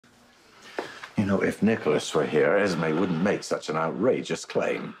You know, if Nicholas were here, Esme wouldn't make such an outrageous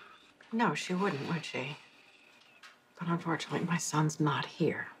claim. No, she wouldn't, would she? But unfortunately, my son's not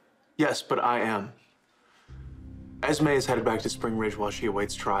here. Yes, but I am. Esme is headed back to Spring Ridge while she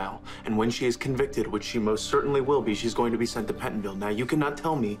awaits trial. And when she is convicted, which she most certainly will be, she's going to be sent to Pentonville. Now, you cannot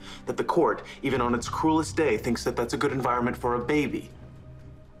tell me that the court, even on its cruelest day, thinks that that's a good environment for a baby.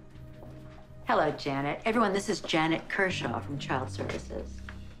 Hello, Janet. Everyone, this is Janet Kershaw from Child Services.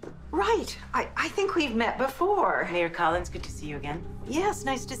 Right. I think we've met before. Mayor Collins, good to see you again. Yes,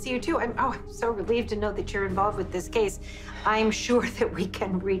 nice to see you too. I'm so relieved to know that you're involved with this case. I'm sure that we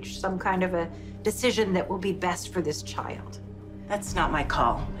can reach some kind of a decision that will be best for this child. That's not my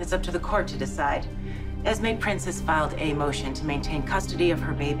call. It's up to the court to decide. Esme Prince has filed a motion to maintain custody of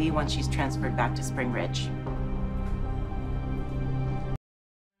her baby once she's transferred back to Spring Ridge.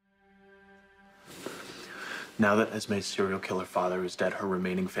 Now that Esme's serial killer father is dead, her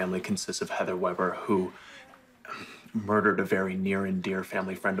remaining family consists of Heather Weber, who murdered a very near and dear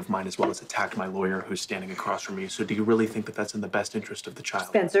family friend of mine, as well as attacked my lawyer, who's standing across from you. So do you really think that that's in the best interest of the child?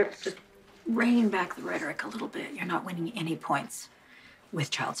 Spencer, just rein back the rhetoric a little bit. You're not winning any points with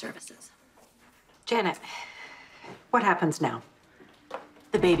Child Services. Janet, what happens now?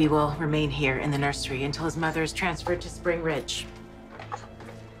 The baby will remain here in the nursery until his mother is transferred to Spring Ridge.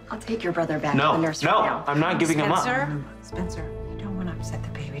 I'll take your brother back to the nursery now. I'm not giving him up. Spencer, you don't want to upset the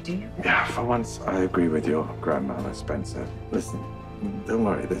baby, do you? Yeah, for once, I agree with your grandmother, Spencer. Listen, don't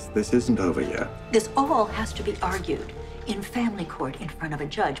worry, this isn't over yet. This all has to be argued in family court in front of a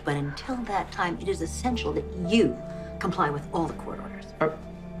judge, but until that time, it is essential that you comply with all the court orders.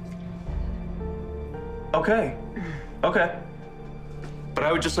 Okay. Okay. But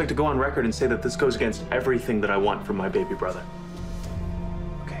I would just like to go on record and say that this goes against everything that I want from my baby brother.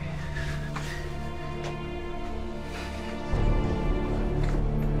 Okay.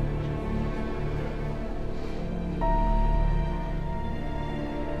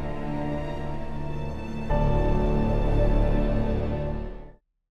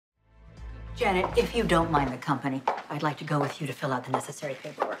 Janet, if you don't mind the company, I'd like to go with you to fill out the necessary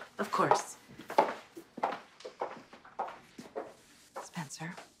paperwork. Of course.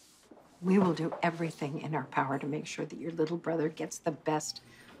 Spencer, we will do everything in our power to make sure that your little brother gets the best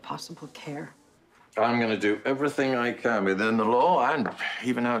possible care. I'm going to do everything I can within the law and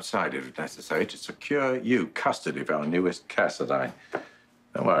even outside if necessary to secure you custody of our newest Cassadine.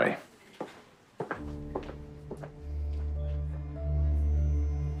 Don't worry.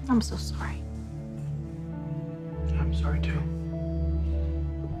 I'm so sorry. I'm sorry, too.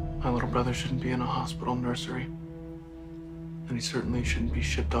 My little brother shouldn't be in a hospital nursery. And he certainly shouldn't be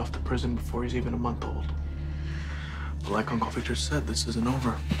shipped off to prison before he's even a month old. But like Uncle Victor said, this isn't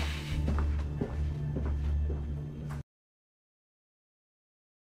over.